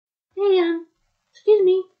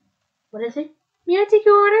What is it? May I take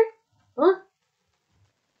your order? Huh?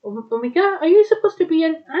 Umika, are you supposed to be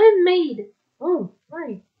an... I'm maid. Oh,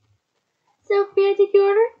 right. So, may I take your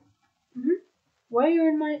order? Mm-hmm. Why are you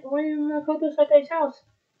in my Koto-satai's house?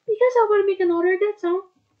 Because I want to make an order, that's all.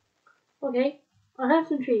 Okay, I'll have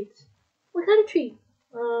some treats. What kind of treat?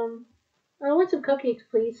 I want some cupcakes,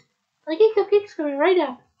 please. I'll get cupcakes coming right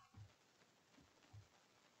up.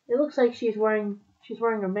 It looks like she's wearing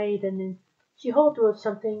a maid, and then she holds with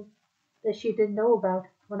something that she didn't know about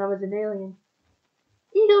when I was an alien.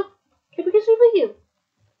 Here you go. Cupcakes are for you.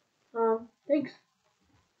 Thanks.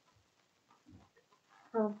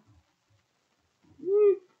 Um,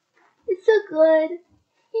 it's so good.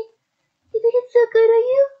 You think it's so good, are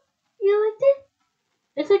you? You liked it?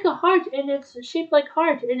 It's like a heart, and it's shaped like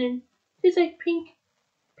heart, and then it's like pink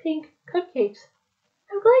cupcakes.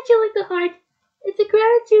 I'm glad you like the heart. It's a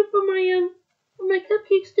gratitude for my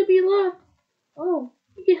cupcakes to be loved. Oh,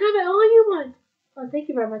 you can have it all you want. Oh, thank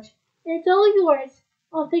you very much. And it's all yours.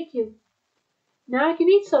 Oh, thank you. Now I can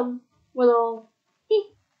eat some with all.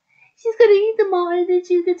 She's gonna eat them all, and then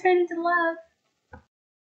she's gonna turn into love.